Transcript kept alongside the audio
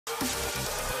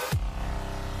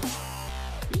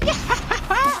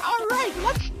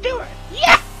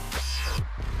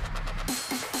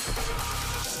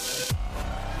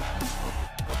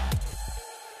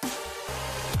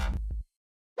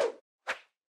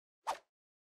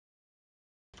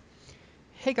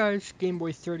Hey guys,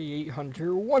 Gameboy38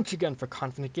 Hunter once again for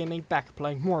Confident Gaming, back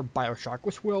playing more Bioshock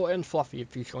with Will and Fluffy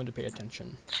if he's going to pay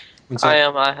attention. What's I up?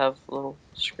 am. I have a little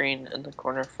screen in the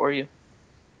corner for you.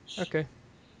 Okay.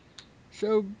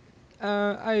 So,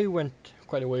 I went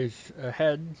quite a ways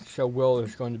ahead, so Will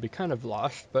is going to be kind of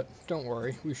lost, but don't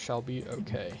worry, we shall be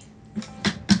okay.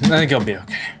 I think I'll be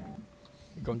okay.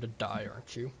 You're going to die,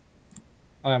 aren't you?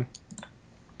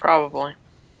 Probably.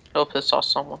 He'll piss off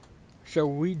someone. So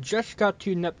we just got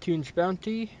to Neptune's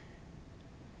Bounty,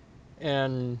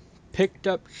 and picked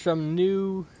up some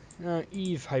new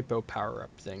Eve Hypo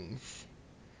power-up things.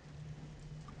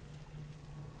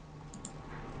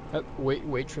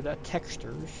 Wait for that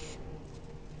textures.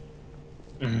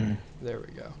 There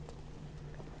we go.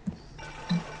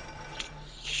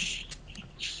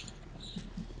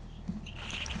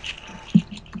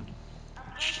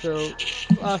 So,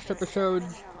 last episode,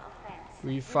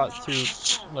 we fought through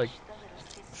like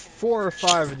 4 or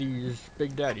 5 of these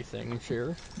Big Daddy things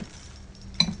here.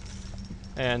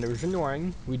 And it was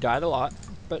annoying. We died a lot.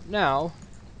 But now,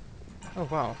 oh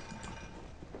wow.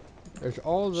 There's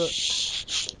all the...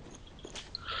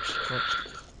 What?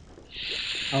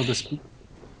 Oh, this. I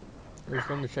was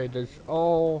going to say, there's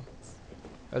all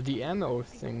of the ammo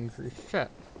things reset.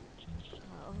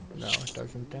 No, it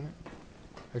doesn't, damn it.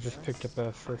 I just picked up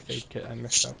a first aid kit I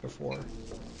messed up before.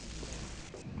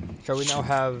 So we now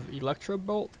have Electro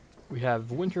Bolt, we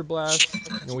have Winter Blast,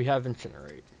 and we have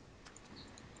Incinerate.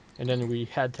 And then we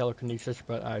had Telekinesis,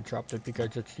 but I dropped it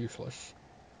because it's useless.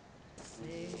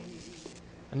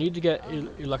 I need to get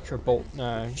Electro Bolt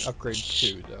upgrade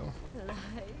 2, though.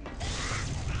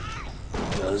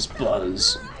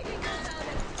 Buzz.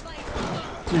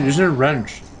 Dude, there's no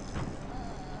wrench.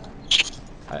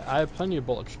 I have plenty of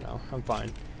bullets now. I'm fine.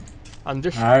 On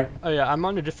this, Alright. oh yeah, I'm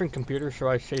on a different computer, so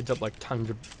I saved up like tons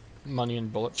of money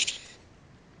and bullets.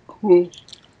 Cool.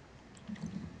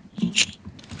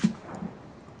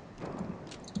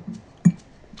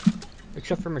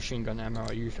 Except for machine gun ammo,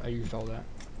 I used all that.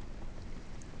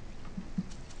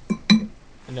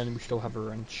 And then we still have a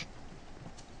wrench.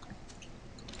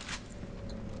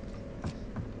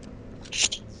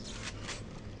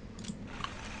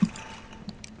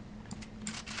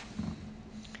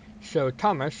 So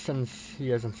Thomas, since he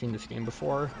hasn't seen this game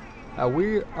before,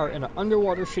 we are in an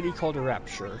underwater city called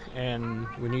Rapture, and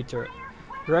we need to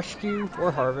rescue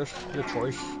or harvest, your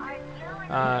choice,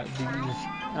 these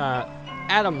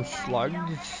atom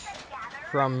slugs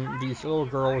from these little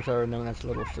girls that are known as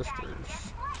little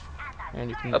sisters. And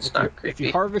you can, That's not if you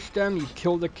creepy. harvest them, you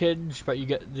kill the kids, but you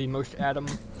get the most atom.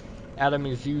 Atom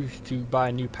is used to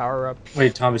buy new power-ups.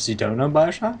 Wait, Thomas, you don't know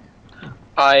Bioshock?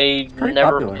 I Pretty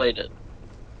never popular. played it.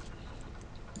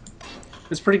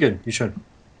 It's pretty good. You should.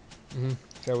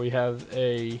 So we have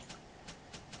a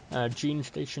gene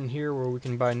station here where we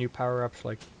can buy new power-ups,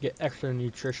 like get extra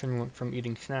nutrition from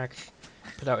eating snacks,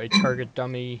 put out a target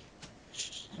dummy,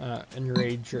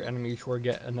 enrage your enemies or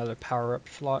get another power-up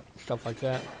slot, stuff like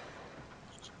that.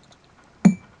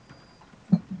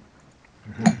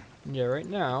 Yeah, right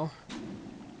now,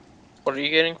 What are you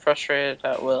getting frustrated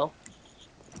at, Will?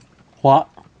 What?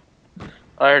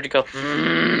 I heard you go.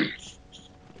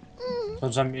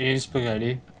 Because I'm eating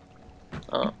spaghetti.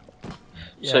 Oh,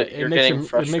 yeah, so you're getting it makes him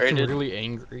frustrated? really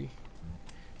angry.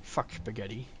 Fuck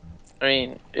spaghetti. I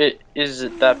mean, is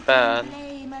it that bad?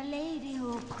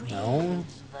 No.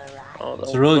 Oh,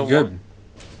 It's really good.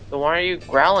 then why are you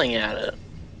growling at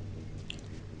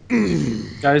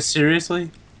it? Guys,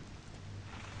 seriously?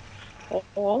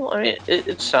 Well, I mean,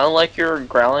 it sounded like you were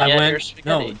growling at your No,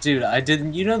 spaghetti. dude, I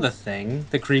didn't. You know the thing?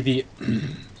 The creepy.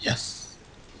 Yes.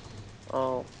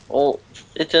 Oh, well,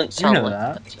 it didn't You sound know like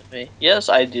that. that to me. Yes,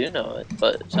 I do know it,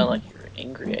 but it sounded like you were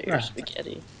angry at your Right.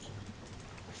 spaghetti.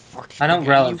 Fuck I don't spaghetti,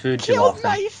 growl you at food too killed often.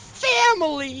 my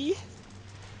family!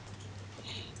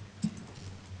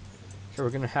 So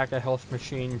we're gonna hack a health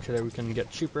machine so that we can get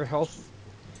cheaper health,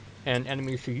 and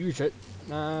enemies who use it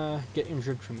get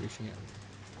injured from using it.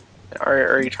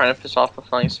 Are you trying to piss off the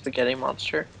flying spaghetti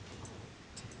monster?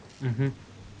 Mm-hmm.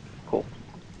 Cool.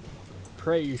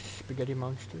 Praise, spaghetti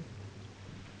monster.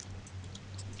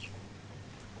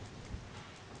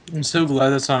 I'm so glad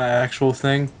that's not an actual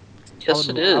thing. Yes,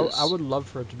 it I is. would love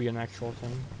for it to be an actual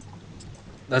thing.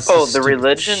 That's the Oh, the stupidest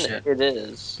religion? shit. It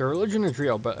is. The religion is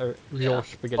real, but a real Yeah.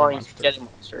 spaghetti Flying monster. spaghetti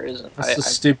monster isn't. That's the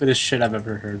stupidest shit I've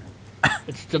ever heard.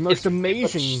 It's the It's most pretty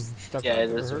much. amazing stuff Yeah, I've it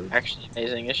ever is heard. actually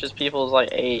amazing. It's just people's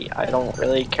like, hey, I don't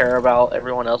really care about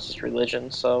everyone else's religion,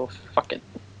 so fuck it.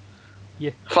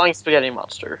 Yeah. Flying spaghetti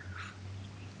monster.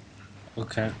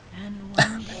 Okay.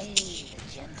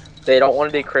 They don't want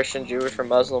to be Christian, Jewish, or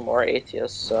Muslim or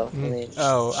atheist. So I mean,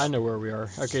 Oh, I know where we are.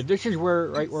 Okay, this is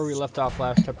right where we left off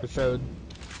last episode.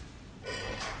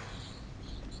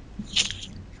 So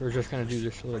we're just gonna do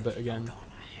this a little bit again.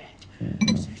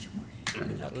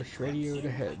 Atlas radioed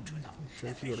ahead. It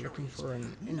says you are looking for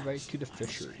an invite to the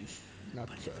fisheries. Not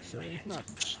so, silly. Not.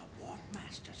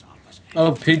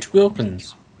 Oh, Paige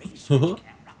Wilkins.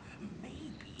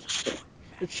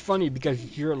 It's funny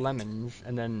because you're lemons,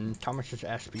 and then Thomas is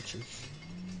ass peaches.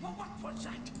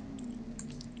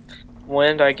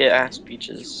 when did I get ass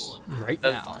peaches? Right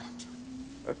Uh, now.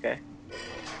 Okay.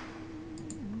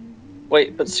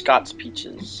 Wait, but Scott's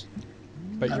peaches.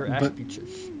 But you're ass but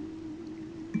peaches.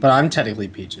 I'm technically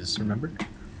Peaches, remember?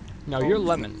 No, Oh, you're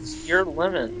lemons. you're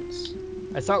lemons.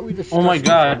 I thought we Oh my discussed this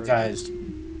god, already. guys.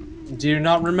 Do you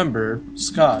not remember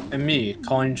Scott and me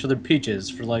calling each other Peaches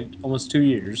for like almost 2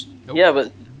 years? Nope. Yeah,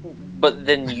 but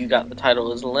then you got the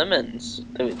title as lemons,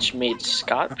 which made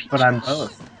Scott But I'm peaches.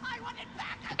 both.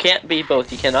 You can't be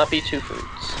both. You cannot be two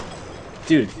fruits.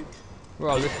 Dude,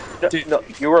 Well, this. No, dude, no,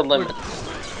 you are Look, lemons.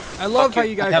 I love Fuck how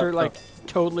your. you I guys have are like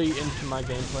totally into my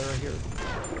gameplay right here.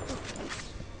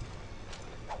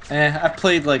 I've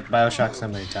played like Bioshock so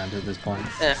many times at this point.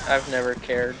 I've never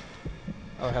cared.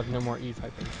 Oh, I have no more Eve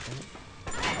hypers. Damn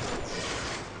it.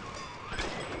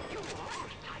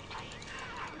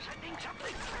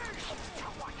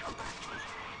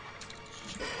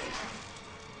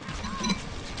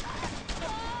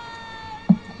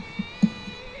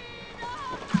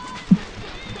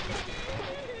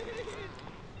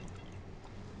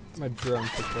 My drone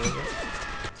took care of it.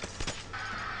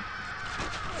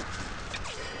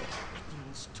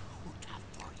 It's too tough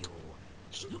for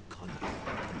you. Look on your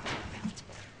belt.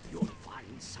 You'll find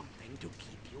something to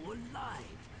keep you alive.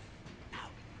 Now,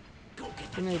 go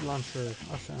get the Grenade key launcher. and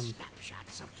Awesome.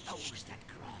 snapshots of those that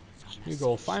crawls on the You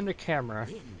go station. find a camera.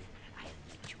 Then I'll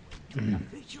let you into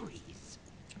the fisheries.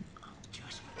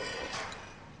 Just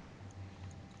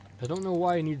I don't know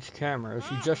why he needs cameras.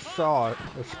 He just saw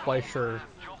the splicer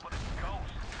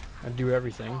and do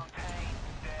everything.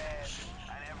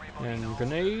 And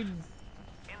grenade.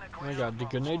 Oh my god, the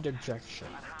grenade ejection.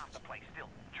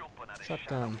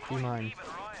 Shotgun, be mine.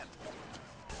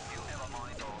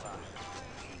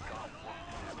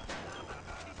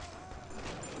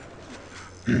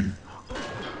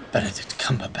 Benedict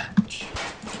Cumberbatch.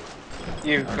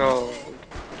 You go.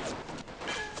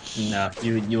 No,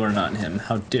 you are not him.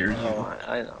 How dare Oh, you?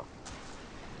 I know.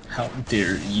 How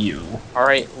dare you?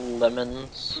 Alright,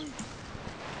 lemons.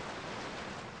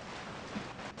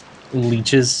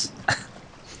 Leeches.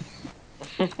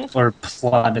 Or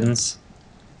Ploddins.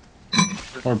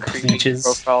 Or Creepy Pleaches.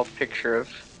 profile picture of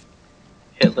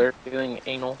Hitler doing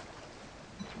anal.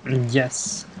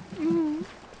 Yes.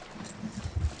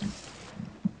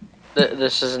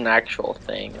 This is an actual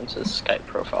thing. It's a Skype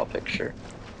profile picture.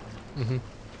 Mm-hmm.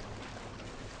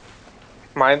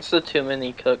 Mine's the too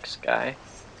many cooks guy.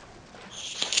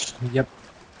 Yep.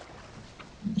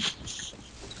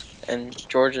 And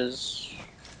George's.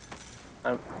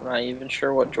 I'm not even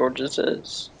sure what George's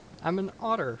is. I'm an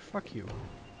otter. Fuck you.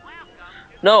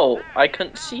 No, I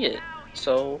couldn't see it,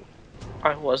 so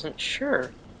I wasn't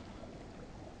sure.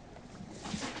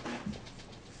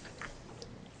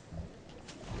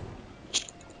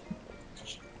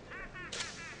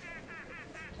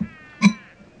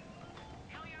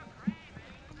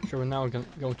 So we're now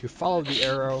going to follow the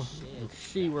arrow and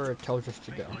see where it tells us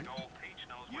to go.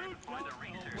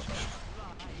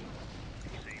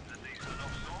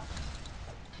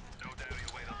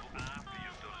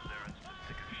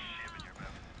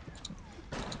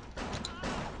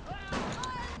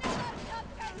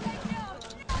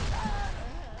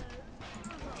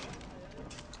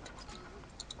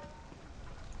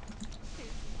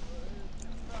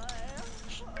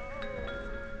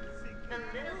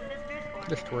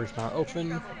 This door is not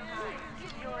open.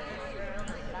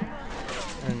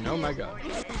 And oh my god.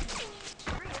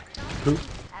 Oop.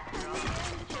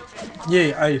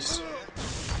 Yay, ice.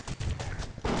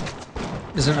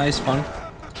 Isn't ice fun?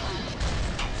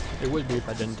 It would be if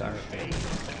I didn't die.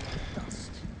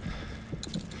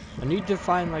 I need to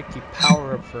find like the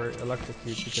power up for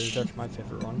electrocute because that's my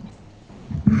favorite one.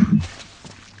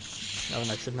 Oh, and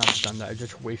I should not have done that. I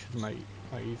just wasted my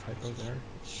Eve hypo there.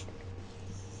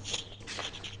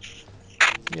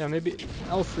 Yeah, maybe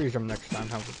I'll freeze them next time.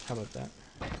 How about that?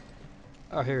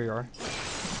 Oh, here you are.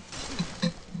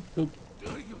 Oop.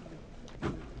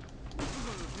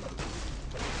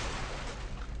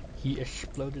 He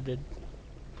exploded it.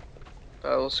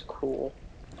 That was cool.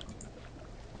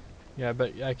 Yeah,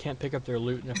 but I can't pick up their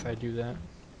loot if I do that.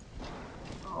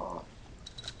 Oh.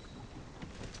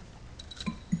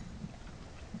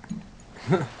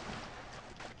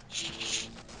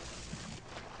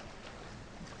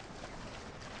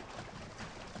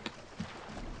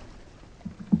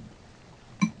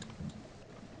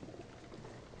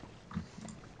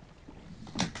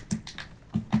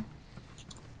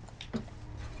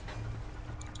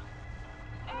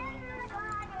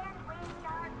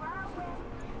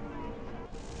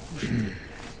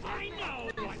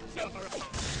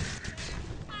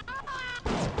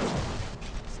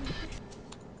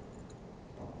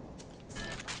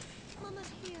 Mama's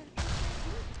here.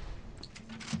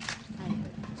 I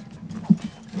heard.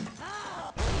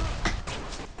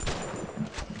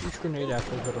 These grenade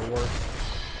axes that are worse.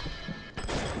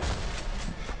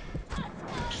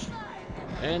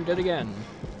 And dead again.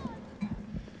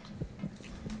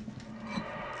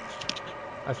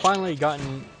 I've finally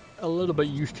gotten a little bit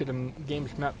used to the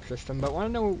game's map system, but want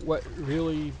to know what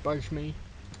really bugs me?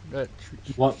 That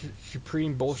What?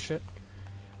 supreme bullshit.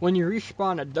 When you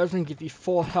respawn, it doesn't give you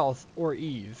full health or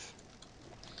ease.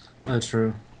 That's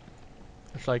true.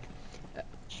 It's like,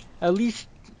 at least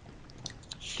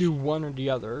do one or the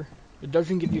other. It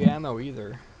doesn't give you ammo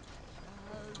either.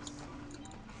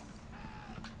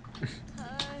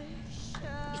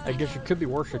 I guess it could be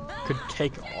worse. It could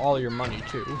take all your money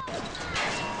too.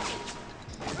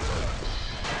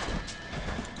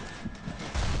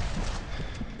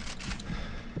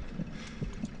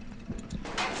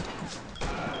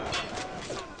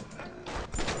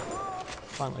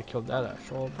 Finally killed that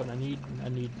asshole, but I need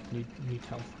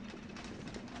health.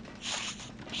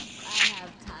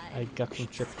 I got some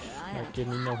chips that gave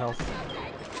me no health.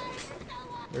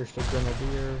 There's the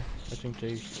grenadier. I think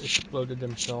they exploded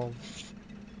themselves.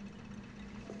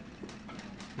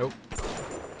 Nope.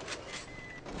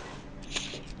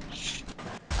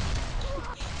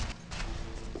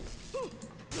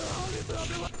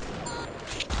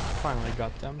 Finally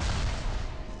got them.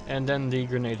 And then the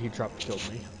grenade he dropped killed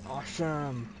me.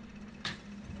 Awesome!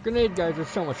 Grenade guys are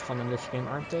so much fun in this game,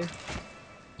 aren't they?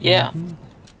 Yeah, Mm-hmm.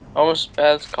 almost as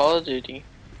bad as Call of Duty.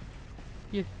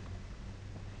 Yeah.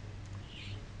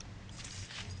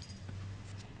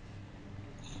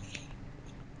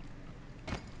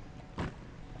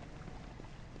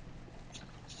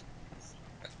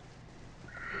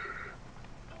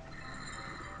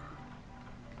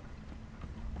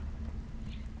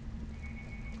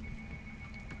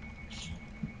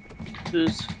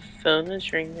 Whose phone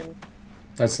is ringing?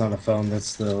 That's not a phone.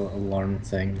 That's the alarm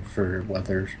thing for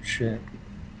weather shit.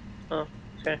 Oh,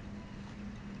 okay.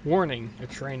 Warning,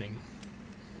 it's raining.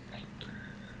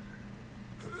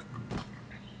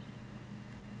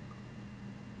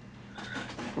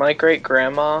 My great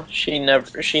grandma, she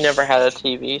never had a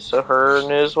TV, so her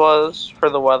news was for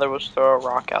the weather was throw a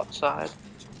rock outside.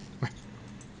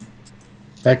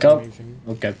 Back up? Amazing.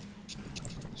 Okay.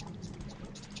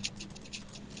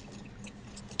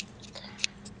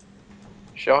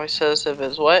 She always says if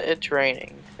it's wet, it's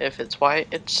raining. If it's white,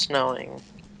 it's snowing.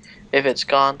 If it's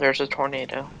gone, there's a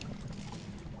tornado.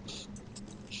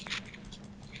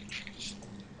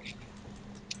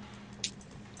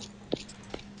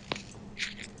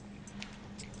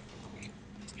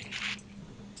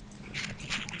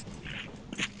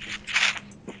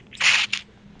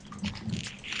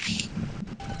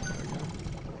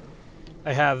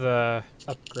 I have a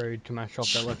upgrade to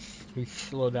myself that lets me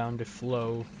slow down the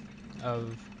flow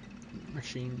of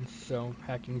machines, so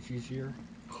hacking's easier.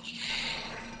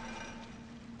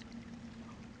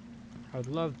 I'd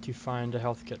love to find a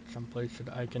health kit someplace so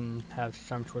that I can have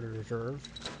some sort of reserve.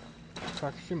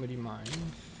 Proximity mines.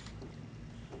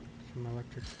 Some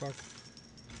electric spark.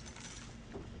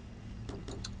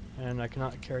 And I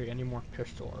cannot carry any more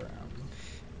pistol around.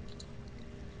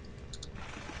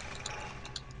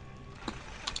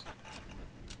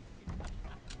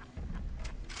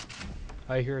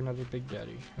 I hear another Big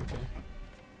Daddy. Okay.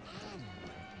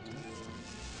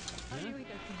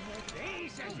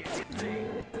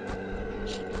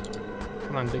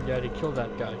 Come on, Big Daddy, kill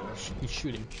that guy. He's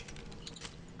shooting.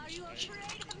 Are you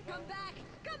afraid? Come back!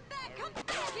 Come back! Come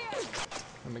back here!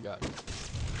 Oh my god.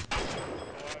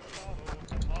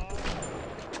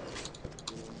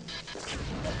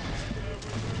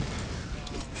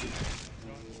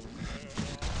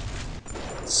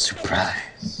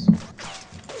 Surprise.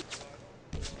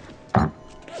 I'm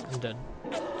dead.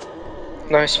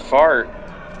 Nice fart.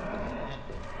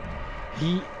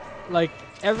 He, like,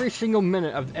 every single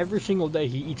minute of every single day,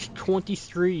 he eats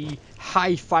 23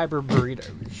 high fiber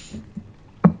burritos.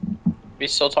 We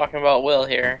still talking about Will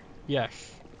here.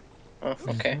 Yes. Oh,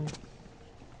 okay.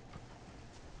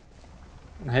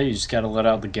 Hey, you just gotta let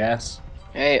out the gas.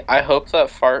 Hey, I hope that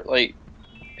fart like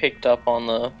picked up on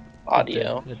the It did.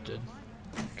 audio. It did.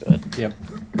 Good. Yep.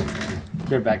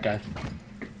 You're a bad guy.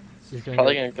 He's gonna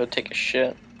Probably get. gonna go take a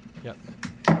shit. Yep.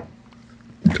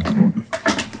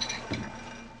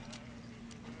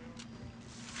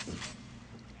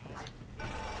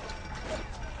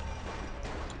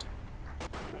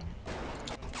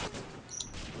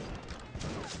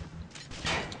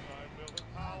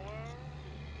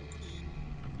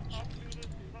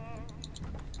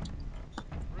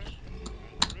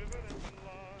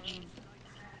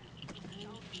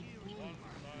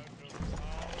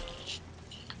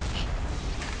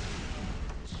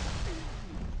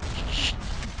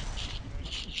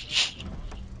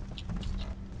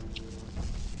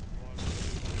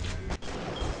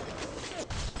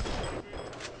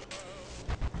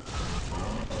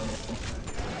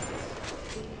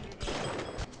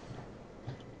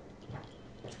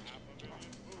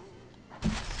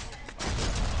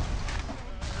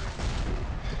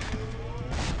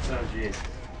 Oh, jeez.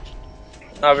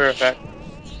 I'll be right back.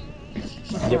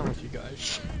 What's wrong with you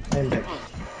guys? I'm back.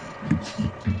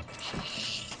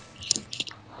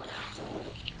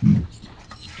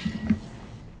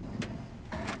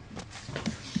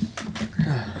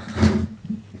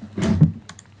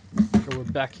 So we're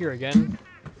back here again.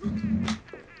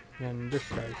 And this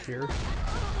guy's here.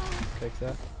 Take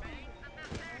that.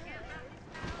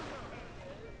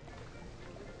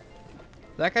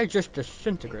 That guy just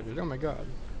disintegrated. Oh my god.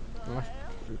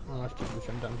 Unless this was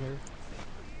him down here.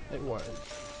 It was.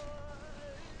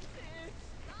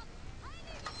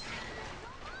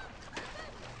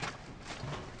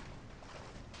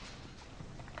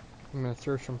 I'm gonna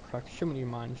throw some proximity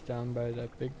mines down by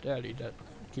that big daddy that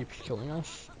keeps killing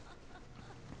us.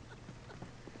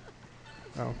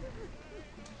 Oh.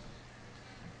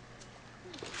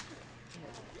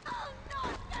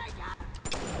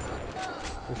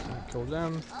 Just gonna kill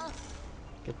them.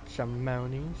 Get some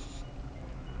monies.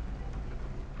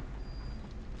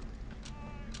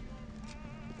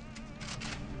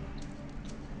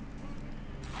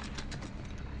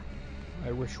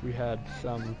 I wish we had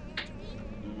some.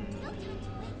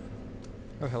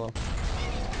 Oh, hello.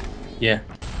 Yeah.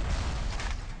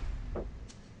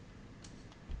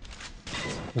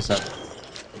 What's up,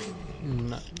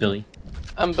 Not Billy?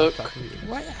 I'm booked. talking to you.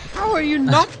 What? How are you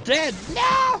not dead?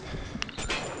 No!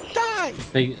 Die!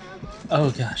 Big.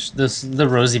 Oh gosh, the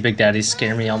rosy big daddies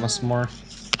scare me almost more.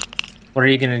 What are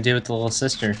you gonna do with the little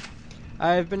sister?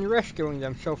 I've been rescuing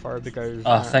them so far because.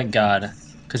 Oh, thank God,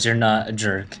 because you're not a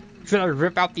jerk, Should I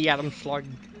rip out the atom slug?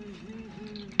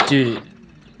 dude.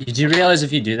 You do realize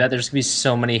if you do that, there's gonna be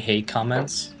so many hate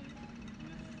comments.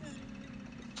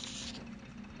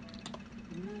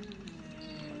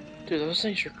 Dude, those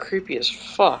things are creepy as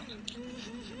fuck.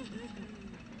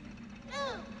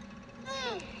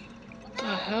 What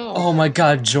the hell? Oh my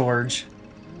God, George.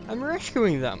 I'm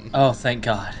rescuing them. Oh, thank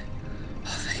God. Oh,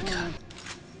 thank God.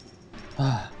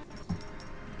 Ah.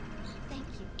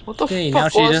 What the Okay, now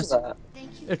fuck she was just. that?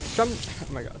 It's some.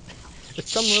 Oh my god.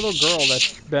 It's some little girl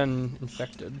that's been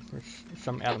infected with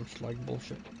some atom slug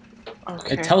bullshit.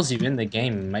 It Okay. tells you in the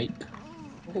game, mate.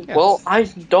 Yeah. Well, I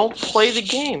don't play the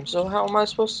game, so how am I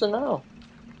supposed to know?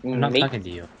 I'm not Mate? talking to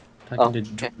you. I'm talking Oh, to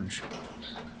okay. George.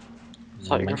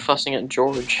 Thought you were Mate. fussing at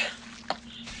George.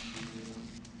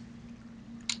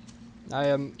 I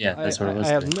am. Yeah, that's what it I was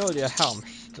have today. no idea how I'm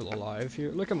still alive.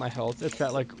 Here, look at my health. It's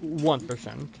at like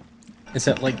 1%. It's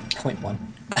at like 0.1.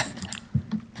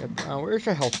 Yep. Where's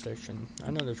the health station?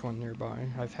 I know there's one nearby.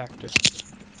 I've hacked it.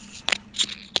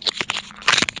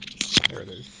 There it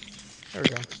is. There we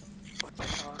go.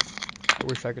 I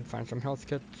wish I could find some health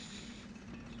kits.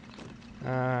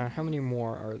 How many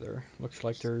more are there? Looks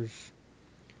like there's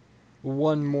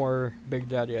one more Big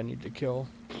Daddy I need to kill.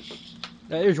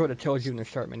 That is what it tells you in the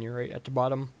start menu, right? At the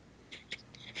bottom.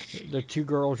 The two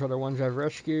girls are the ones I've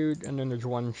rescued, and then there's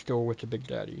one still with the Big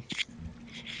Daddy.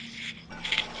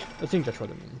 I think that's what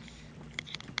it means.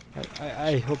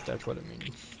 I hope that's what it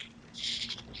means.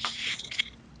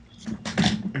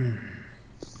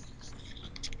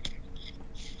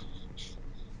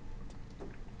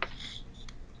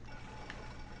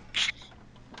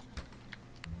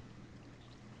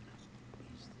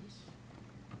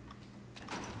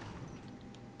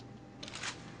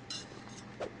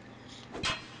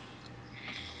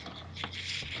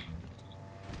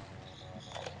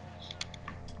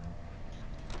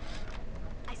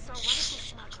 I saw one of the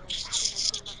smugglers having a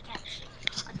game of catch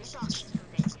on the docks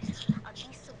today.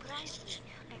 This surprised me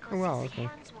Oh because wow, his okay.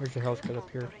 hands were There's the health kit up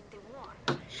crippled here. during the war.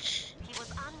 He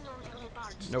was unloading the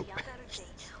barge Nope. the other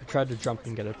day I when tried to he jump was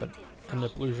and get it, but greeted from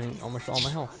ended up losing this almost all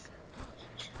my smug. health.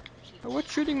 He Oh, looked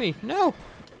what's shooting me? happy No!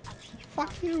 as he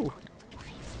Fuck thought he you! could move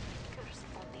his fingers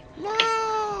on the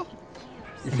No!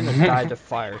 years He's gonna die to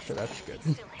fire, so that's good.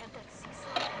 Still have that season.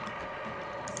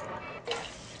 Smuggled it.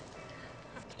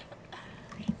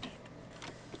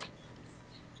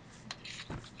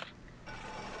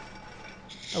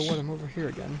 Oh, what? I'm over here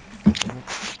again. Damn it.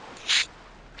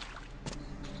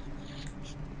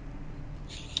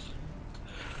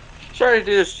 Sorry to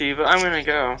do this to you, but I'm gonna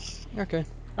go. Okay.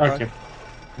 Okay.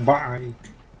 Bye. Bye.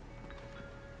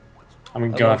 I'm gonna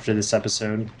go Hello. after this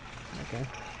episode. Okay.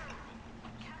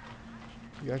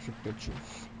 You guys are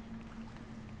bitches.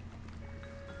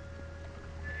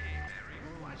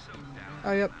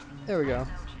 Oh, yep. There we go. I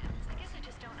guess I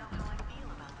just don't know how I feel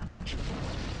about it.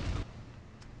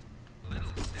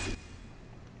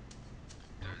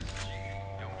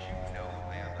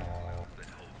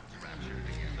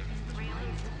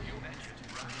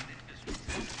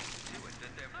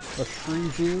 Let's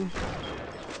freeze you.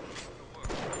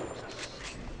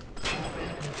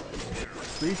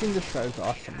 Freezing this guy is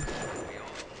awesome.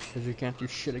 Because you can't do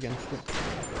shit against it.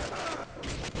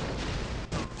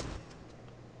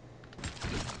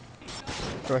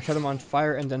 So I set him on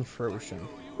fire and then froze him.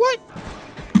 What?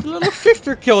 The little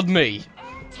sister killed me!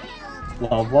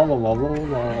 La la la la la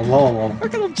la la la.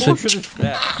 What kind of bullshit is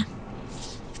that?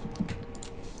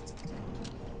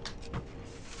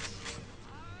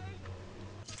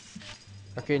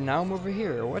 Okay, now I'm over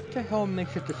here. What the hell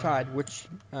makes it decide which,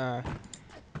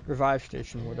 revive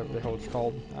station, whatever the hell it's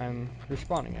called, I'm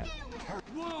respawning at?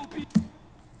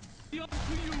 The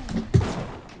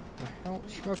hell?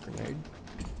 Smoke grenade.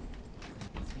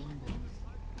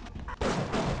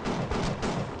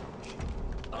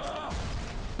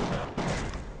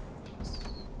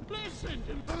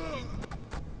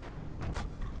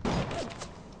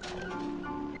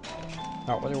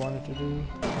 Not what I wanted to do.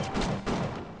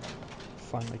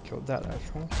 Finally killed that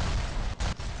asshole.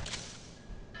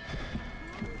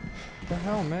 What the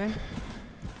hell, man?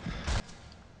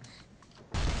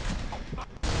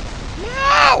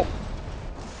 No!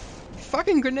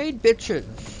 Fucking grenade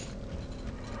bitches!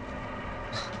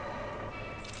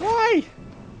 Why?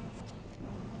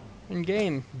 In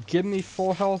game, give me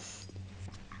full health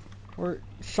or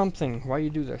something. Why you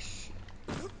do this?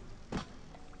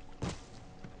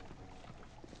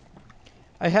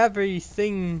 I have a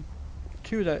thing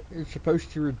too that is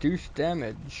supposed to reduce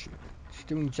damage. It's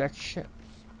doing jack shit.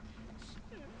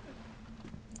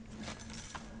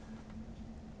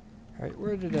 Alright,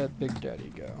 where did that Big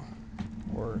Daddy go?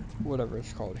 Or whatever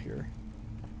it's called here.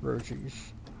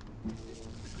 Rosie's.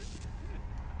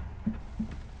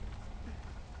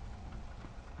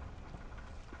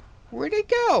 Where'd he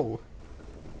go?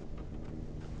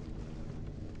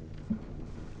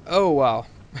 Oh, wow.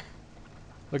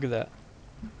 Look at that.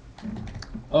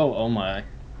 Oh, oh my.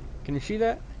 Can you see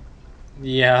that?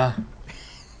 Yeah.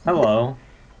 Hello.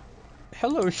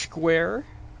 Hello, Square.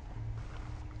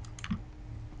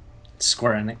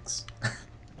 Square Enix.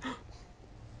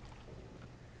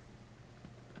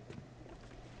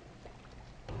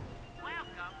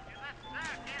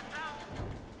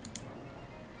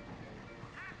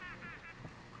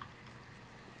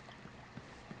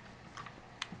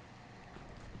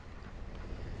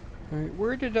 Alright,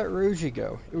 where did that Rosie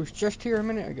go? It was just here a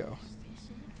minute ago.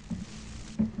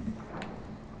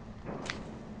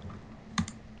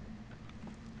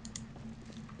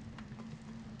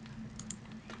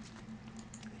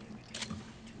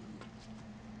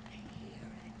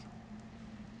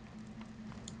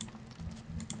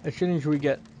 As soon as we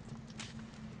get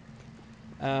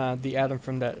the Atom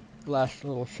from that last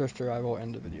little sister, I will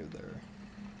end the video there.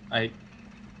 I.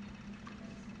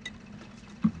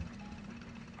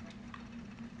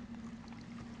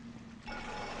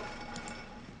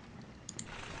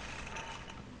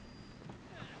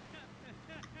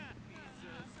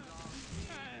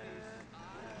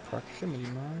 Proximity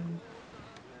mine.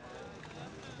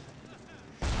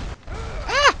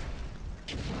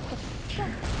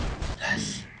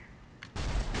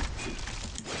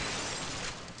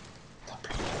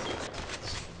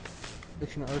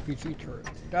 It's an RPG turret.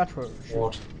 That's what it was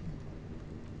What?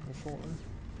 before.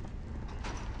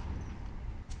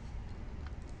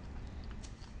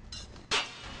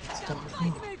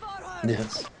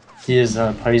 Yes. He is.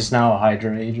 He's now a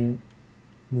Hydra agent.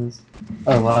 Yes.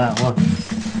 Oh wow! Look.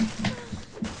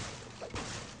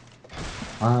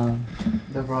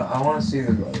 I want to see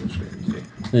the brother screen.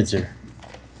 It's here.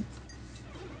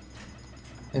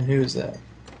 And who is that?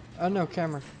 No,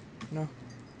 camera. No,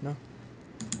 no.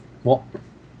 What?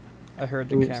 I heard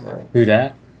the Who is camera. that? Who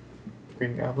that?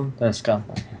 Green Goblin? That's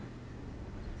Goblin.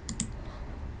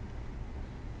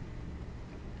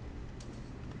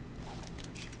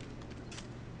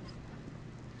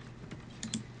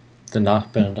 The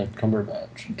knock Benedict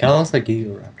Cumberbatch. Kind of looks like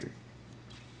Eagoraptor.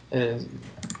 It is.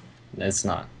 It's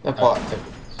not. The plot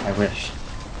thickens. I wish.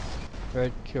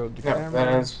 Red killed the No, camera.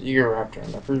 that is Eagoraptor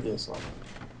in the previous one.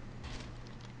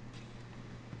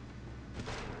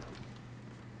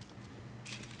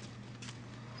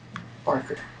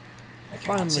 Parker. I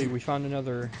cannot Finally, see. we found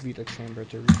another Vita chamber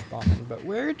to respawn in, but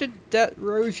where did that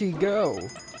Rosie go?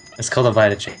 It's called a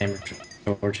Vita chamber,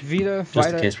 George. Vita, Just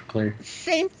in Vita, case we're clear.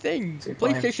 same thing. Is he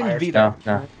playing PlayStation Bioshock? Vita.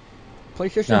 No.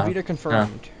 PlayStation No. Vita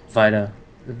confirmed. Vita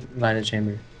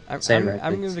chamber. Say it right, please.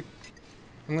 I'm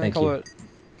gonna Thank call you. it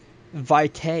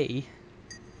Vitae.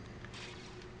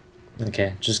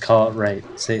 Okay, just call it right.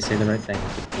 Say the right thing.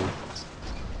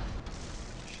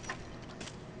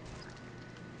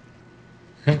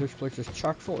 This place is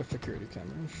chock full of security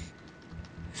cameras.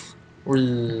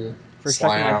 We For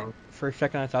a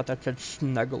second, I thought that said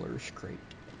Snuggler's Crate.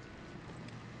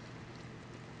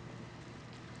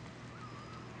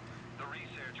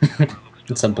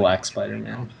 It's a black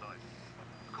Spider-Man.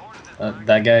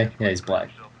 That guy? Yeah, he's black.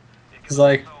 He's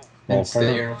like, well,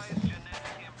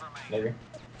 Maybe.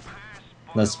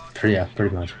 that's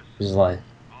pretty much. He's like,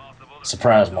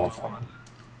 surprise, motherfucker.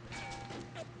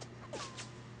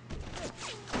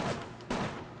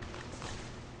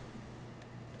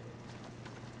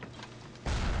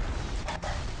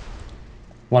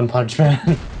 One Punch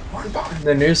Man.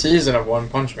 The new season of One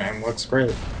Punch Man looks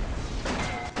great.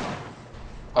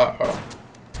 Uh-oh.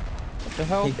 What the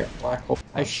hell? He got black hole.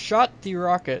 I shot the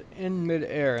rocket in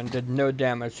midair and did no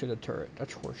damage to the turret.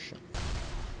 That's horseshit.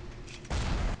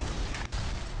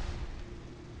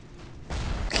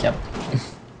 Yep.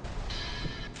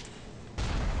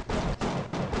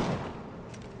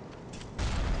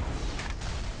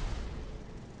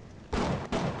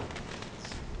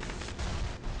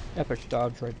 Epic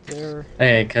dodge right there.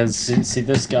 Hey, cause see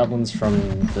this goblin's from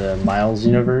the Miles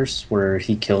universe where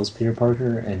he kills Peter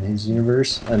Parker in his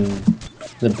universe, and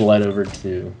it bled over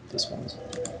to this one's.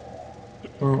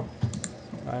 Oh.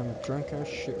 I'm drunk as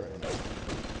shit right now.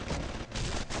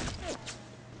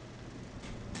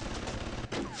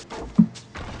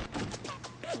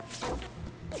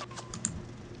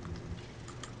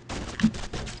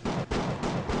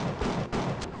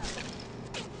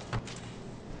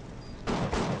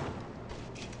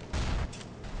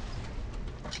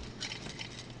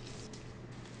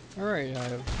 Alright, I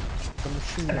have some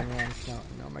machine gun rounds now.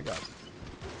 Oh my god.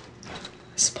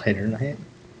 Spider Knight.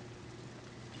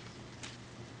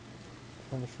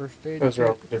 On the first stage. Those are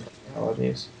all different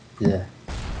melodies. Yeah.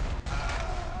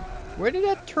 Where did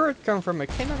that turret come from? It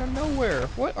came out of nowhere.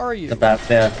 What are you?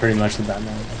 Yeah, pretty much the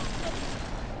Batman.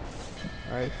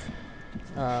 Alright.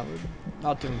 We're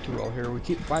not doing too well here. We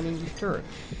keep finding these turrets.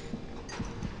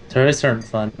 Turrets aren't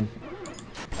fun.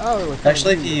 Oh, it was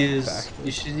Actually, coming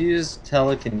you should use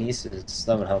telekinesis.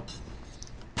 That would help.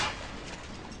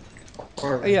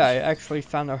 Oh, yeah, I actually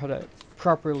found out how to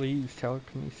properly use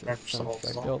telekinesis since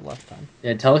I failed last time.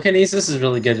 Yeah, telekinesis is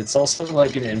really good. It's also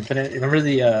like an infinite. Remember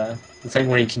the thing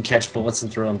where you can catch bullets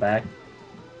and throw them back?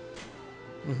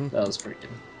 Mm-hmm. That was pretty good.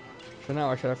 So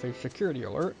now I should have a security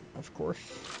alert, of course.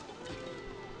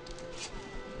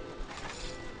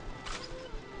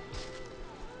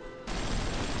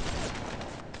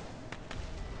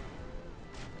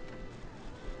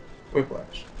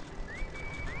 Whiplash.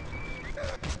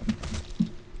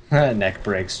 Neck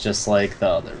breaks just like the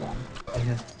other one.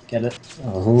 Okay. Get it?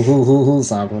 Oh,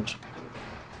 sandwich.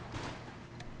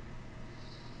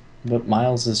 But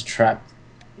Miles is trapped,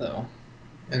 though.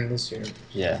 In this universe.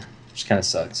 Yeah, which kind of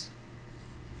sucks.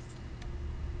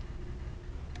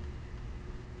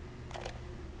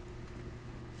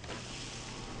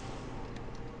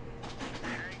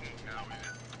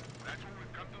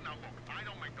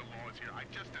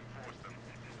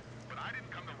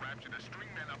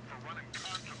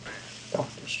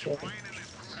 Doctor Strange.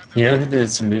 You know that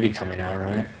there's a movie coming out,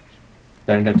 right?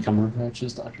 Benedict Cumberbatch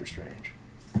is Doctor Strange.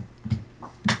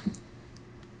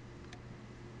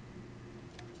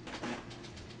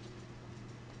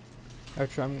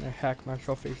 Actually, I'm gonna hack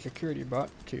myself a security bot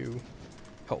to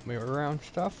help me around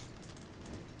stuff.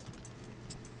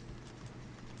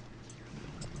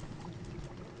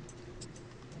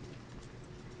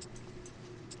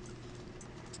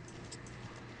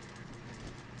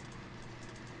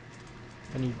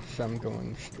 I need some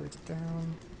going straight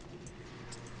down.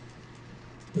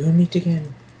 We'll meet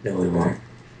again. No, we won't.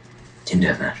 Team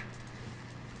Deathmatch.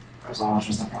 As long as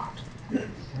it's not blocked.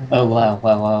 Oh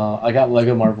wow. I got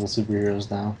Lego Marvel superheroes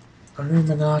now.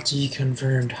 Illuminati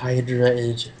confirmed Hydra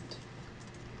agent.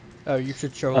 Oh, you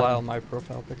should show Lyle my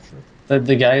profile picture.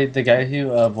 The guy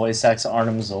who voice acts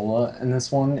Arnim Zola in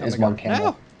this one is my Mark God.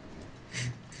 Hamill. No!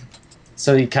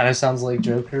 So he kind of sounds like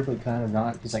Joker, but kind of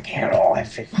not. He's like, hello,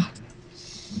 everyone.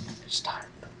 Start.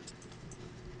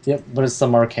 Yep, but it's the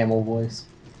Mark Hamill voice.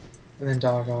 And then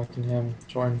Doc Ock and him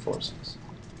join forces.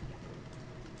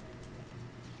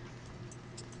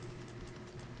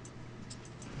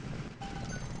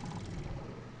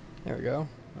 There we go.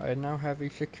 I now have a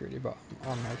security bomb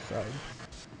on my side.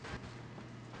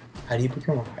 How do you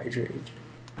become a Hydra agent?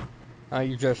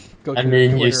 You just go to And their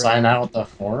then you Twitter. sign out the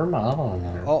form? I don't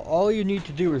know. All you need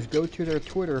to do is go to their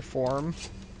Twitter form.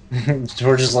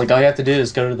 We're just like, all you have to do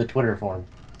is go to the Twitter form.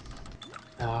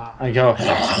 I go.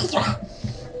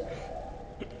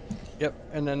 Yep,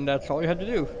 and then that's all you had to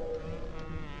do.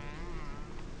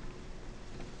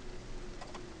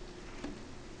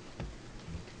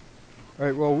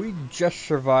 Alright, well, we just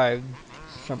survived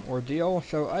some ordeal,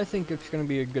 so I think it's going to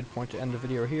be a good point to end the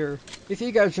video here. If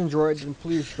you guys enjoyed, then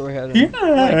please go ahead and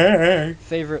like,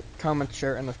 favorite, comment,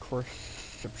 share, and of course,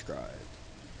 subscribe.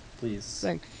 Please.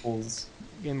 Thanks. Please.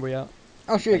 Game Boy out.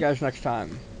 I'll see you guys next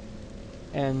time.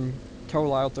 And tell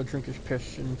Lyle to drink his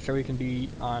piss and so he can be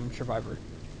on Survivor.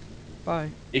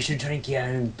 Bye. You should drink your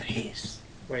own piss.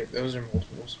 Wait, those are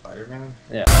multiple Spider-Man?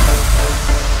 Yeah.